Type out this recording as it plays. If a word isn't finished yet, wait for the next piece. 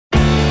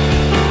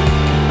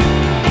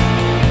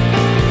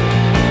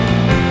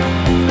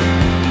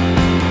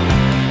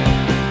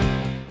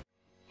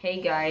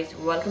Hey guys,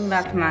 welcome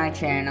back to my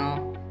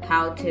channel,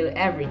 How to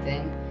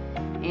Everything.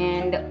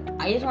 And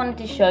I just wanted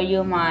to show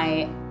you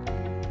my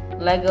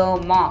Lego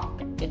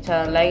mock. It's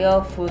a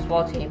Lego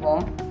foosball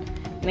table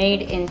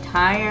made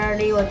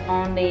entirely with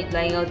only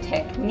Lego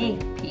Technic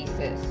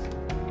pieces.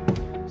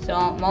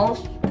 So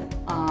most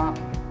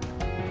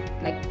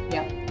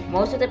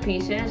of the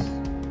pieces,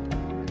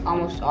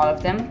 almost all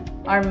of them,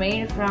 are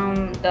made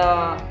from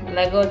the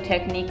Lego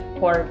Technic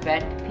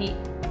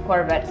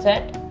Corvette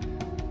set.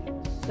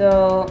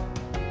 So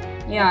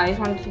yeah, I just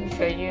wanted to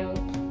show you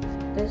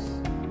this,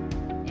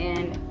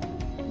 and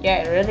yeah,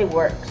 it really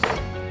works.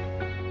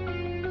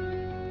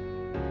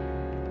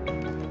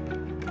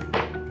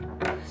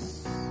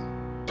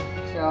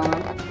 So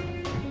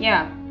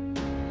yeah,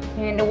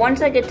 and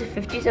once I get to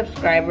 50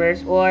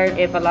 subscribers, or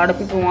if a lot of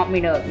people want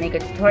me to make a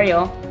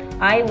tutorial,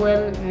 I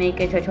will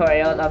make a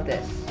tutorial of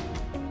this.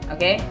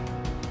 Okay,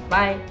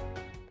 bye.